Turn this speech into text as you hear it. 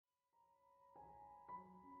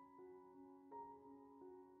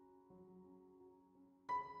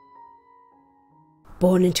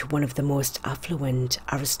Born into one of the most affluent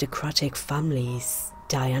aristocratic families,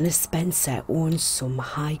 Diana Spencer owns some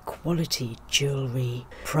high-quality jewellery.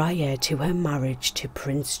 Prior to her marriage to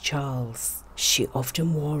Prince Charles, she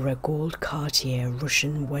often wore a gold Cartier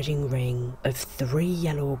Russian wedding ring of 3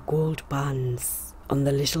 yellow gold bands on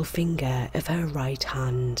the little finger of her right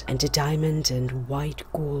hand, and a diamond and white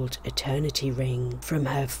gold eternity ring from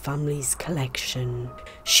her family's collection.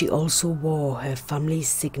 She also wore her family's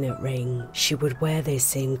signet ring. She would wear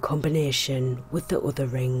this in combination with the other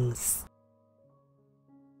rings.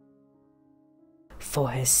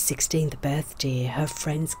 For her 16th birthday, her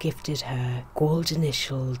friends gifted her gold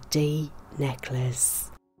initial D necklace.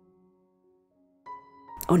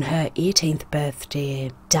 On her 18th birthday,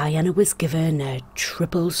 Diana was given a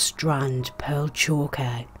triple strand pearl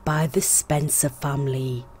choker by the Spencer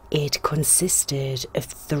family. It consisted of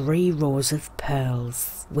 3 rows of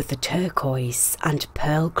pearls with a turquoise and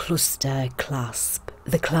pearl cluster clasp.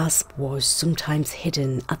 The clasp was sometimes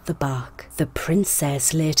hidden at the back. The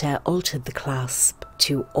princess later altered the clasp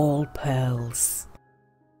to all pearls.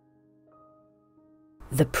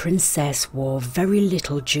 The princess wore very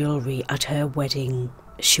little jewellery at her wedding.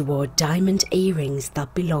 She wore diamond earrings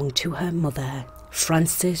that belonged to her mother,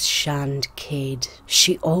 Frances Shand Kidd.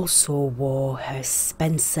 She also wore her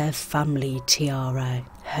Spencer family tiara,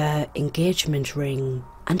 her engagement ring,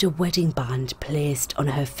 and a wedding band placed on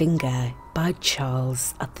her finger by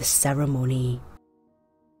Charles at the ceremony.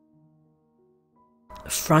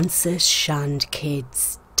 Frances Shand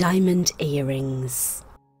Kidd's diamond earrings.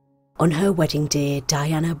 On her wedding day,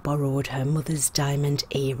 Diana borrowed her mother's diamond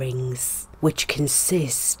earrings, which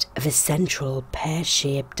consist of a central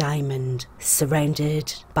pear-shaped diamond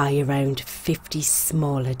surrounded by around 50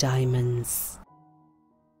 smaller diamonds.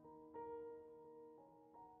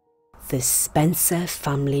 The Spencer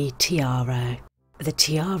family tiara. The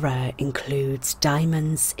tiara includes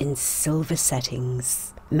diamonds in silver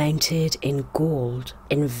settings, mounted in gold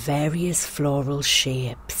in various floral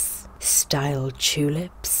shapes, styled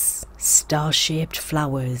tulips, star-shaped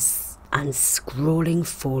flowers, and scrolling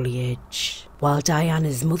foliage. While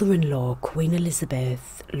Diana's mother-in-law, Queen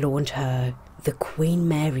Elizabeth, loaned her the Queen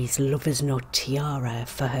Mary's Lover's Knot tiara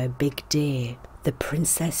for her big day, the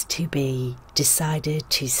princess-to-be decided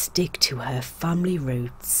to stick to her family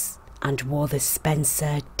roots and wore the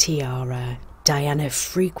Spencer tiara. Diana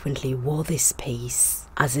frequently wore this piece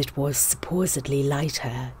as it was supposedly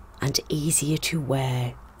lighter and easier to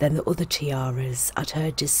wear than the other tiaras at her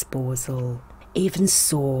disposal. Even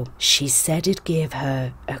so, she said it gave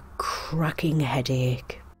her a cracking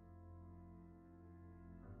headache.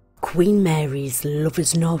 Queen Mary's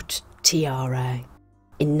Lover's Knot tiara.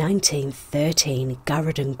 In 1913,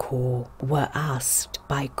 Garrett & Co. were asked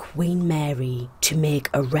by Queen Mary to make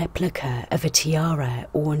a replica of a tiara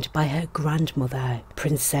owned by her grandmother,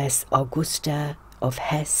 Princess Augusta of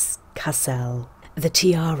Hesse-Kassel. The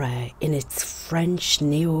tiara, in its French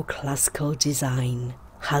neoclassical design,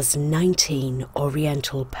 has 19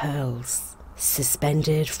 oriental pearls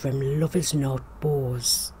suspended from lover's knot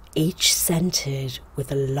bows, each centred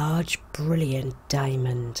with a large brilliant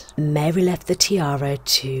diamond. Mary left the tiara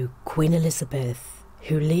to Queen Elizabeth,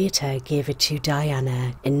 who later gave it to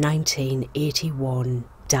Diana in 1981.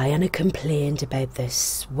 Diana complained about the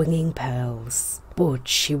swinging pearls, but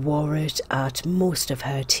she wore it at most of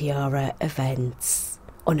her tiara events.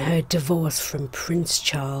 On her divorce from Prince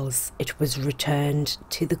Charles, it was returned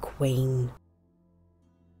to the Queen.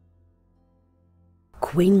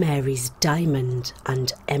 Queen Mary's diamond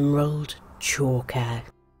and emerald choker.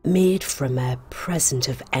 Made from a present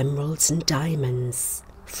of emeralds and diamonds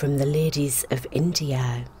from the ladies of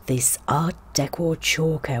India, this Art Deco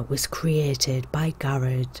choker was created by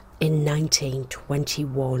Garrett in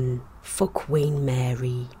 1921 for Queen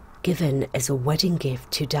Mary, given as a wedding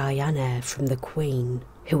gift to Diana from the Queen,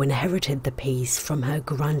 who inherited the piece from her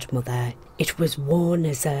grandmother. It was worn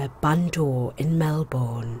as a bandeau in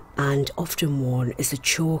Melbourne and often worn as a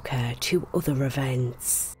choker to other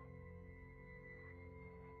events.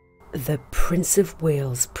 The Prince of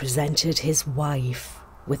Wales presented his wife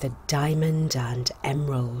with a diamond and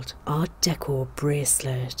emerald Art Deco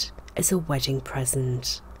bracelet as a wedding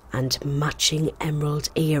present and matching emerald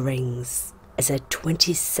earrings as a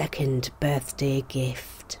 22nd birthday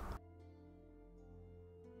gift.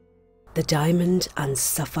 The diamond and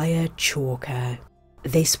sapphire choker.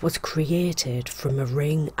 This was created from a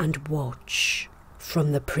ring and watch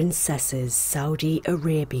from the princess's Saudi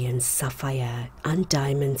Arabian sapphire and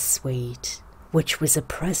diamond suite, which was a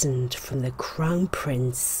present from the Crown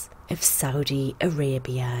Prince of Saudi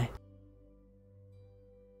Arabia.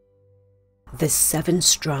 The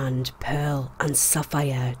 7-strand pearl and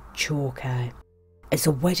sapphire choker. As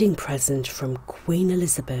a wedding present from Queen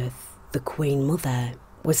Elizabeth, the Queen Mother,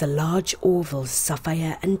 was a large oval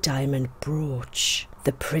sapphire and diamond brooch.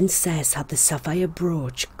 The princess had the sapphire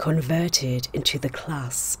brooch converted into the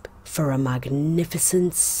clasp for a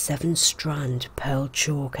magnificent 7-strand pearl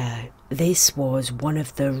choker. This was one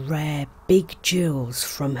of the rare big jewels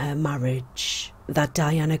from her marriage that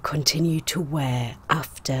Diana continued to wear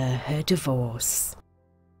after her divorce.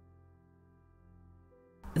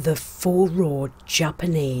 The 4-rod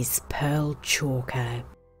Japanese pearl choker.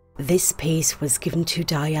 This piece was given to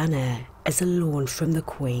Diana as a loan from the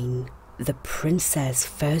Queen. The princess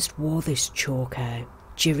first wore this choker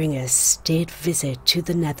during a state visit to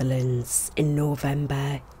the Netherlands in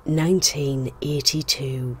November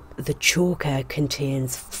 1982. The choker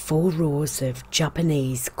contains 4 rows of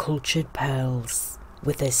Japanese cultured pearls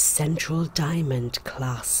with a central diamond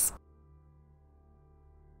clasp.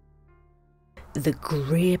 The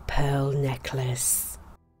grey pearl necklace.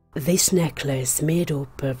 This necklace, made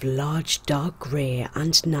up of large dark grey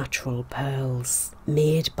and natural pearls,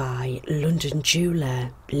 made by London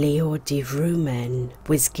jeweller Leo de Vroomen,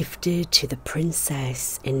 was gifted to the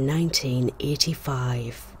princess in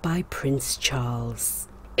 1985 by Prince Charles.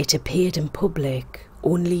 It appeared in public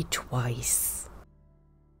only twice.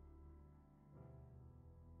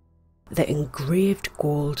 The engraved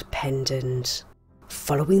gold pendant.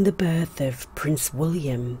 Following the birth of Prince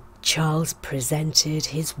William, Charles presented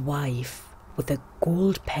his wife with a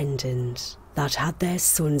gold pendant that had their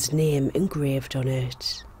son's name engraved on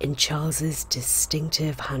it in Charles's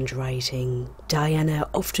distinctive handwriting. Diana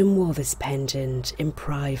often wore this pendant in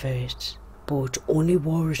private, but only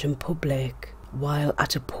wore it in public while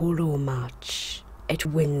at a polo match at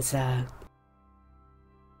Windsor.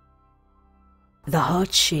 The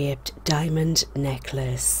heart-shaped diamond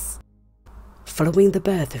necklace. Following the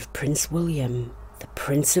birth of Prince William, the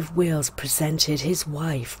Prince of Wales presented his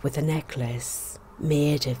wife with a necklace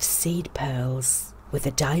made of seed pearls with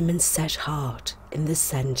a diamond-set heart in the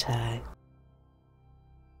centre.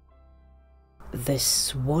 The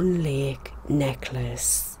Swan Lake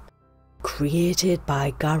necklace, created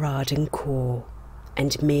by Garrard & Co.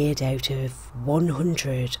 and made out of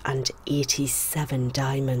 187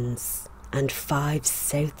 diamonds and 5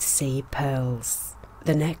 South Sea pearls.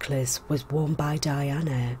 The necklace was worn by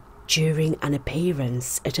Diana during an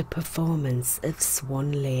appearance at a performance of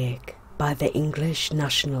Swan Lake by the English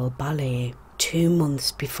National Ballet 2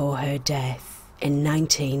 months before her death in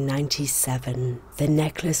 1997. The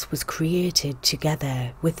necklace was created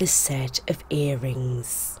together with a set of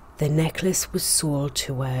earrings. The necklace was sold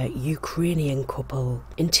to a Ukrainian couple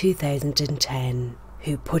in 2010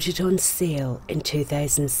 who put it on sale in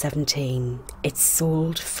 2017. It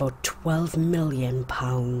sold for £12 million.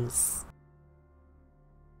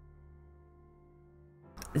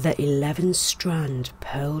 The 11-strand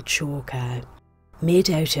pearl choker, made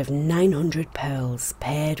out of 900 pearls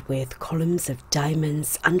paired with columns of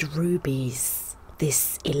diamonds and rubies.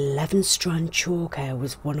 This 11-strand choker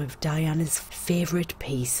was one of Diana's favourite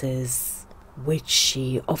pieces, which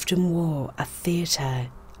she often wore at theatre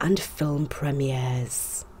and film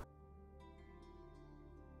premieres.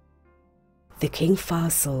 The King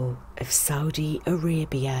Faisal of Saudi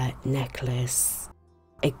Arabia necklace.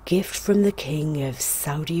 A gift from the King of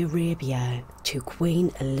Saudi Arabia to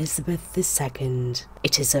Queen Elizabeth II.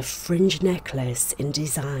 It is a fringe necklace in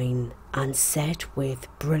design and set with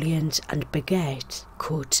brilliant and baguette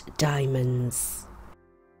cut diamonds.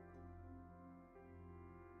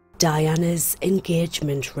 Diana's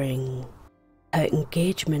engagement ring. Her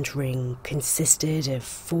engagement ring consisted of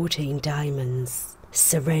 14 diamonds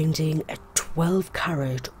surrounding a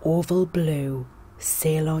 12-carat oval blue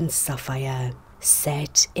Ceylon sapphire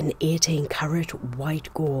set in 18-carat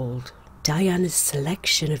white gold. Diana's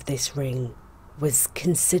selection of this ring was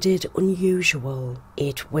considered unusual.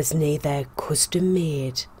 It was neither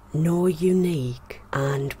custom-made nor unique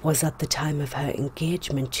and was at the time of her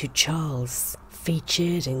engagement to Charles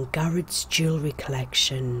featured in Garrett's jewellery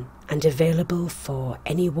collection and available for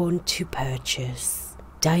anyone to purchase.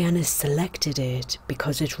 Diana selected it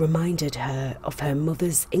because it reminded her of her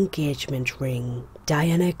mother's engagement ring.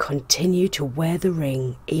 Diana continued to wear the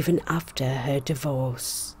ring even after her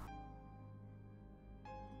divorce.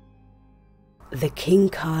 The King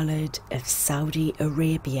Khalid of Saudi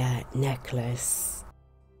Arabia necklace.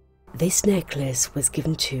 This necklace was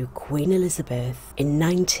given to Queen Elizabeth in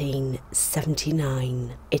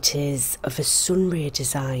 1979. It is of a sunray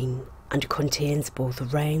design and contains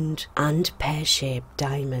both round and pear-shaped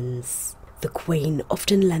diamonds. The Queen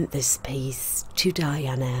often lent this piece to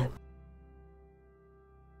Diana.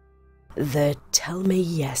 The Tell Me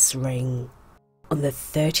Yes ring. On the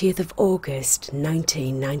 30th of August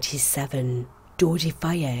 1997, Dodi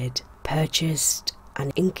Fayed purchased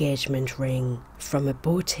an engagement ring from a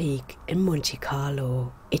boutique in Monte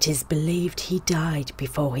Carlo. It is believed he died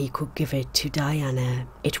before he could give it to Diana.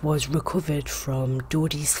 It was recovered from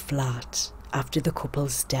Dodi's flat after the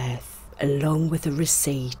couple's death, along with a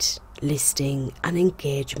receipt listing an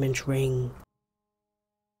engagement ring.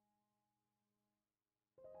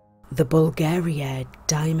 The Bulgaria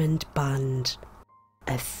Diamond Band.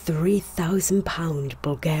 A £3,000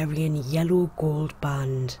 Bulgarian yellow gold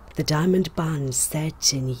band. The diamond band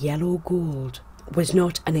set in yellow gold was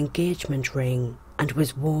not an engagement ring and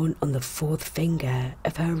was worn on the fourth finger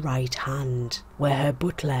of her right hand, where her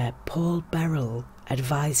butler Paul Beryl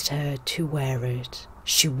advised her to wear it.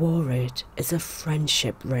 She wore it as a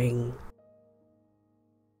friendship ring.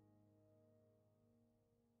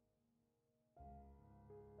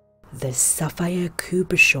 The sapphire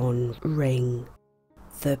cabochon ring.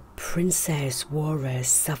 The princess wore a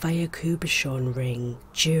sapphire cabochon ring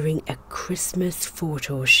during a Christmas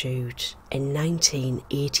photo shoot in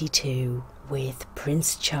 1982 with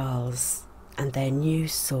Prince Charles and their new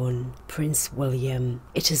son, Prince William.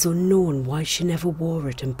 It is unknown why she never wore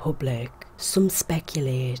it in public. Some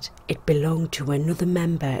speculate it belonged to another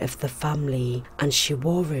member of the family and she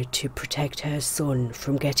wore it to protect her son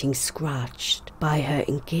from getting scratched by her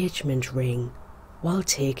engagement ring while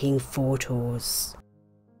taking photos.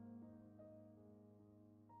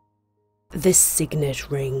 The signet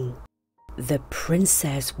ring. The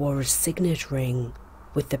princess wore a signet ring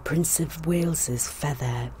with the Prince of Wales's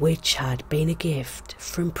feather, which had been a gift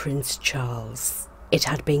from Prince Charles. It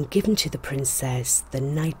had been given to the princess the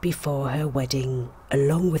night before her wedding,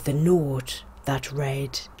 along with a note that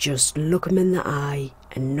read, "Just look 'em in the eye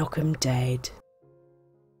and knock 'em dead."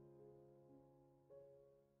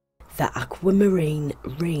 The aquamarine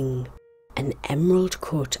ring. An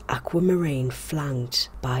emerald-cut aquamarine flanked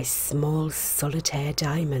by small solitaire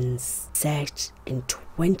diamonds set in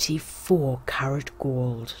 24-carat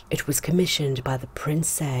gold. It was commissioned by the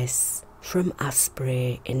princess from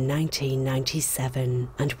Asprey in 1997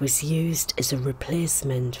 and was used as a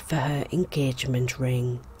replacement for her engagement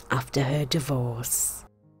ring after her divorce.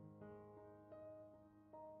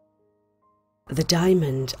 The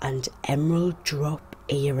diamond and emerald drop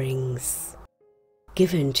earrings.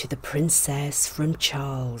 Given to the princess from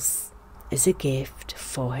Charles as a gift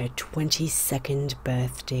for her 22nd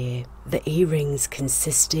birthday. The earrings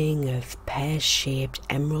consisting of pear-shaped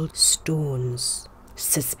emerald stones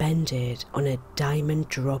suspended on a diamond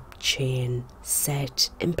drop chain set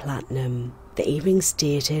in platinum. The earrings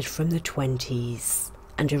dated from the 20s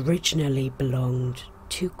and originally belonged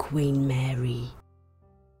to Queen Mary.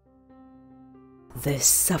 The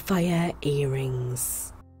sapphire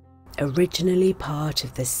earrings. Originally part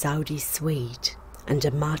of the Saudi suite and a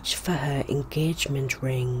match for her engagement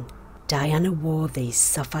ring, Diana wore these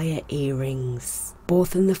sapphire earrings,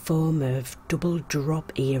 both in the form of double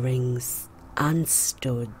drop earrings and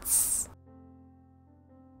studs.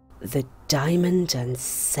 The diamond and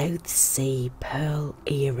South Sea pearl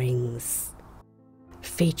earrings,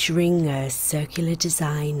 featuring a circular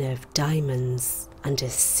design of diamonds and a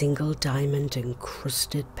single diamond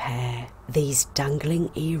encrusted pair. These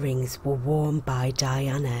dangling earrings were worn by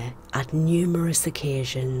Diana at numerous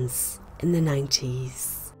occasions in the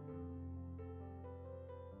 90s.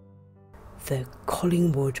 The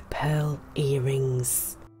Collingwood pearl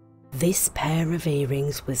earrings. This pair of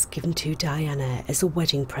earrings was given to Diana as a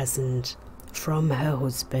wedding present from her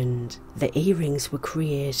husband. The earrings were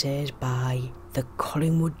created by the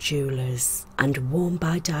Collingwood jewellers and worn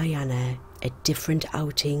by Diana at different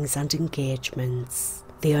outings and engagements.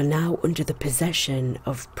 They are now under the possession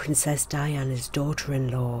of Princess Diana's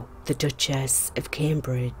daughter-in-law, the Duchess of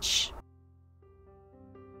Cambridge.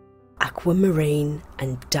 Aquamarine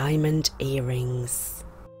and diamond earrings.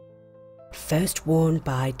 First worn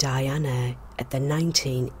by Diana at the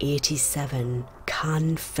 1987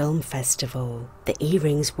 Cannes Film Festival, the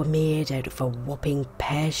earrings were made out of a whopping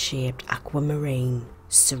pear-shaped aquamarine,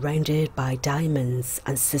 surrounded by diamonds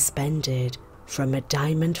and suspended from a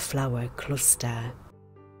diamond flower cluster.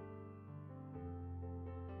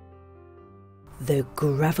 The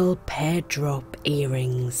Gravel pear drop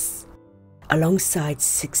earrings. Alongside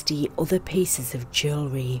 60 other pieces of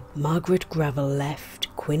jewellery, Margaret Gravel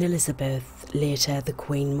left Queen Elizabeth, later the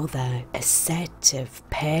Queen Mother, a set of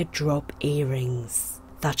pear drop earrings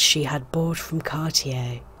that she had bought from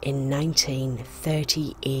Cartier in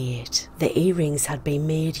 1938. The earrings had been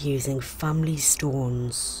made using family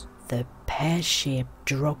stones. The pear-shaped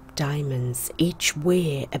drop diamonds each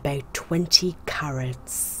weigh about 20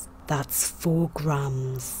 carats. That's 4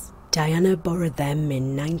 grams. Diana borrowed them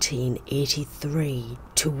in 1983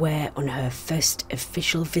 to wear on her first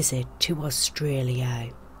official visit to Australia.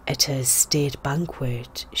 At her state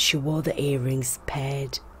banquet, she wore the earrings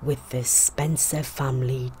paired with the Spencer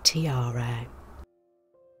family tiara.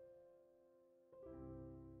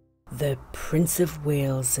 The Prince of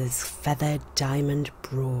Wales's feathered diamond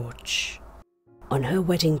brooch. On her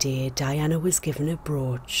wedding day, Diana was given a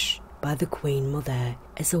brooch by the Queen Mother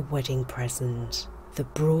as a wedding present. The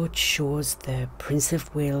brooch shows the Prince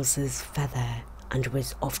of Wales's feather and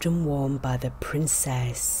was often worn by the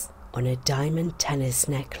princess on a diamond tennis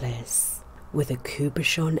necklace with a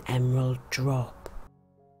cabochon emerald drop.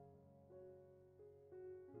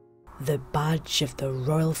 The badge of the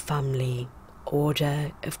royal family,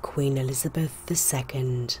 Order of Queen Elizabeth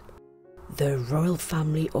II. The Royal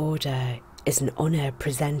Family Order is an honour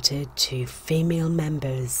presented to female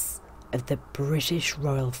members of the British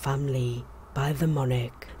royal family by the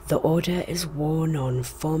monarch. The order is worn on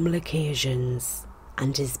formal occasions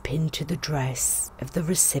and is pinned to the dress of the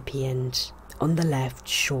recipient on the left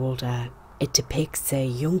shoulder. It depicts a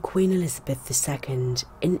young Queen Elizabeth II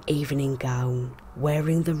in evening gown,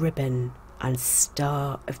 wearing the ribbon and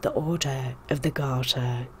star of the Order of the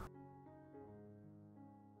Garter.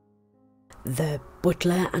 The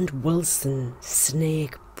Butler and Wilson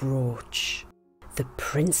snake brooch. The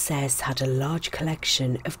princess had a large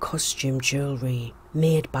collection of costume jewellery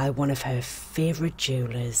made by one of her favourite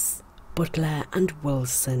jewellers, Butler and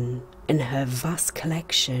Wilson. In her vast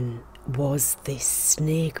collection was this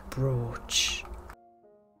snake brooch.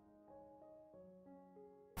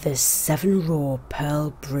 The 7-row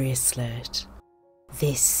pearl bracelet.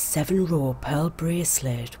 This 7-row pearl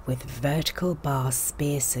bracelet with vertical bar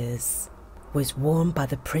spaces was worn by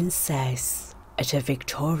the princess at a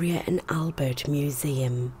Victoria and Albert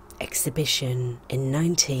Museum exhibition in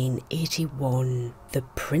 1981. The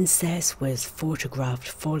princess was photographed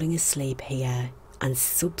falling asleep here, and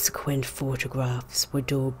subsequent photographs were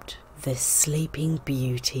dubbed the Sleeping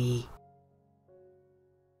Beauty.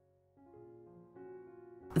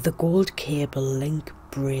 The gold cable link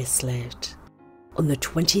bracelet. On the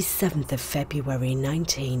 27th of February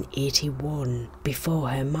 1981, before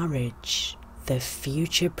her marriage, the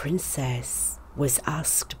future princess was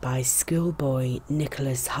asked by schoolboy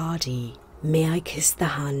Nicholas Hardy, "May I kiss the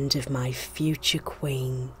hand of my future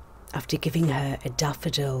queen?" after giving her a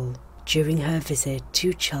daffodil during her visit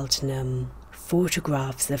to Cheltenham.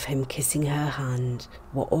 Photographs of him kissing her hand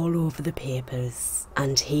were all over the papers,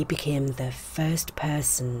 and he became the first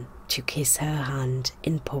person to kiss her hand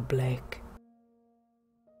in public.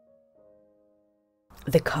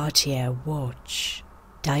 The Cartier watch.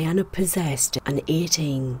 Diana possessed an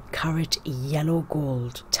 18-carat yellow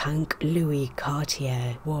gold Tank Louis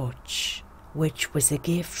Cartier watch, which was a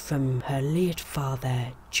gift from her late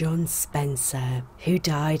father, John Spencer, who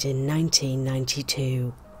died in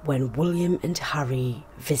 1992 when William and Harry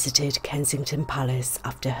visited Kensington Palace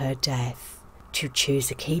after her death to choose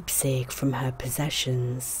a keepsake from her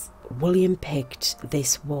possessions. William picked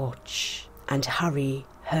this watch and Harry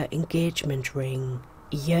her engagement ring.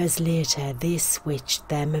 Years later, they switched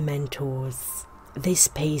their mementos. This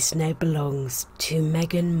piece now belongs to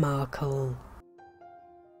Meghan Markle.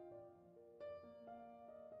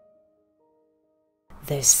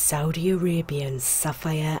 The Saudi Arabian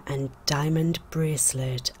sapphire and diamond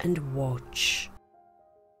bracelet and watch.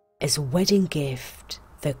 As a wedding gift,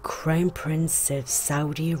 the Crown Prince of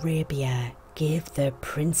Saudi Arabia gave the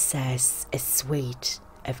princess a suite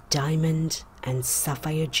of diamond and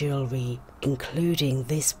sapphire jewellery, including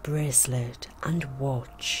this bracelet and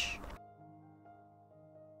watch.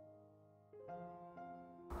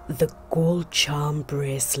 The gold charm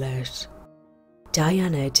bracelet.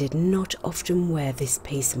 Diana did not often wear this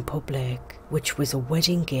piece in public, which was a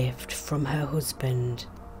wedding gift from her husband.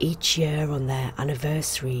 Each year on their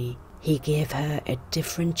anniversary, he gave her a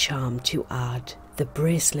different charm to add. The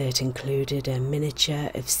bracelet included a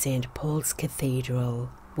miniature of St. Paul's Cathedral,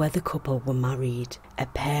 where the couple were married, a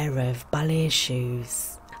pair of ballet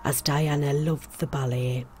shoes, as Diana loved the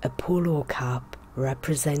ballet, a polo cap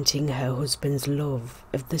representing her husband's love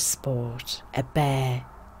of the sport, a bear,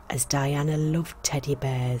 as Diana loved teddy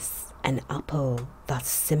bears, an apple that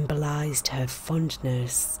symbolised her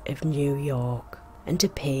fondness of New York, and a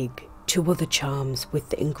pig. 2 other charms with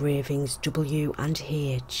the engravings W and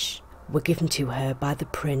H were given to her by the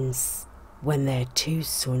prince when their 2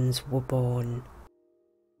 sons were born.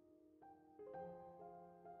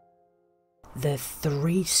 The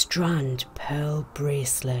 3-strand pearl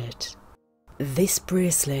bracelet. This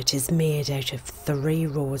bracelet is made out of 3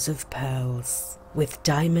 rows of pearls, with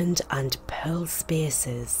diamond and pearl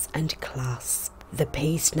spaces and clasp. The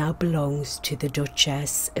piece now belongs to the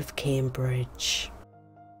Duchess of Cambridge.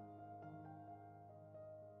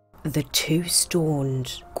 The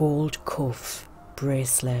two-stoned gold cuff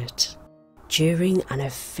bracelet. During an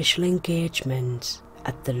official engagement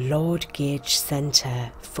at the Lord Gage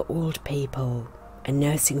Centre for Old People, a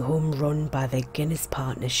nursing home run by the Guinness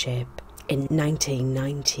Partnership, in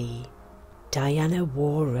 1990, Diana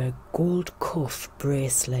wore a gold cuff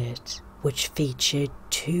bracelet which featured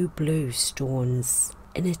two blue stones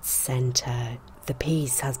in its centre. The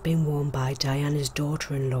piece has been worn by Diana's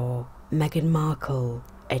daughter-in-law, Meghan Markle,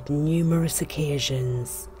 at numerous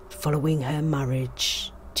occasions following her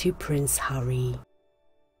marriage to Prince Harry.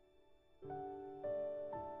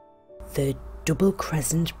 The double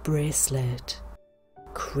crescent bracelet.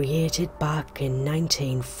 Created back in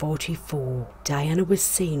 1944, Diana was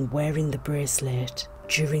seen wearing the bracelet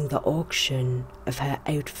during the auction of her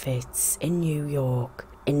outfits in New York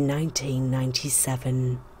in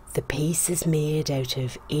 1997. The piece is made out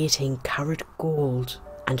of 18-karat gold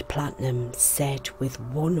and platinum set with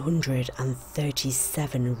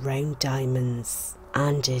 137 round diamonds,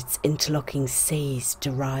 and its interlocking C's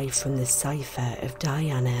derived from the cipher of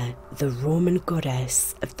Diana, the Roman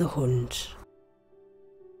goddess of the hunt.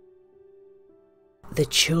 The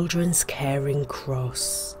Children's Caring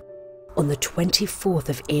Cross. On the 24th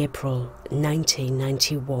of April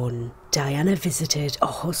 1991, Diana visited a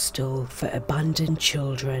hostel for abandoned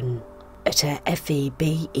children at her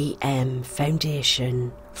FEBEM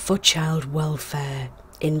Foundation for Child Welfare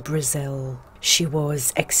in Brazil. She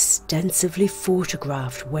was extensively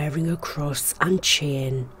photographed wearing a cross and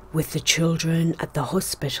chain, with the children at the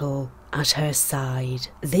hospital at her side.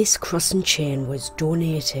 This cross and chain was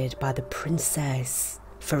donated by the princess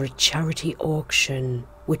for a charity auction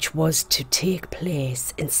which was to take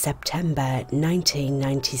place in September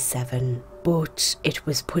 1997, but it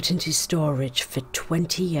was put into storage for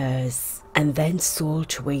 20 years and then sold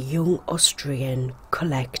to a young Austrian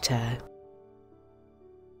collector.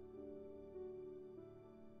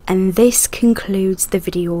 And this concludes the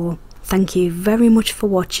video. Thank you very much for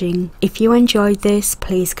watching. If you enjoyed this,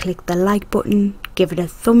 please click the like button, give it a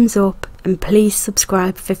thumbs up, and please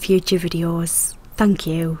subscribe for future videos. Thank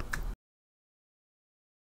you.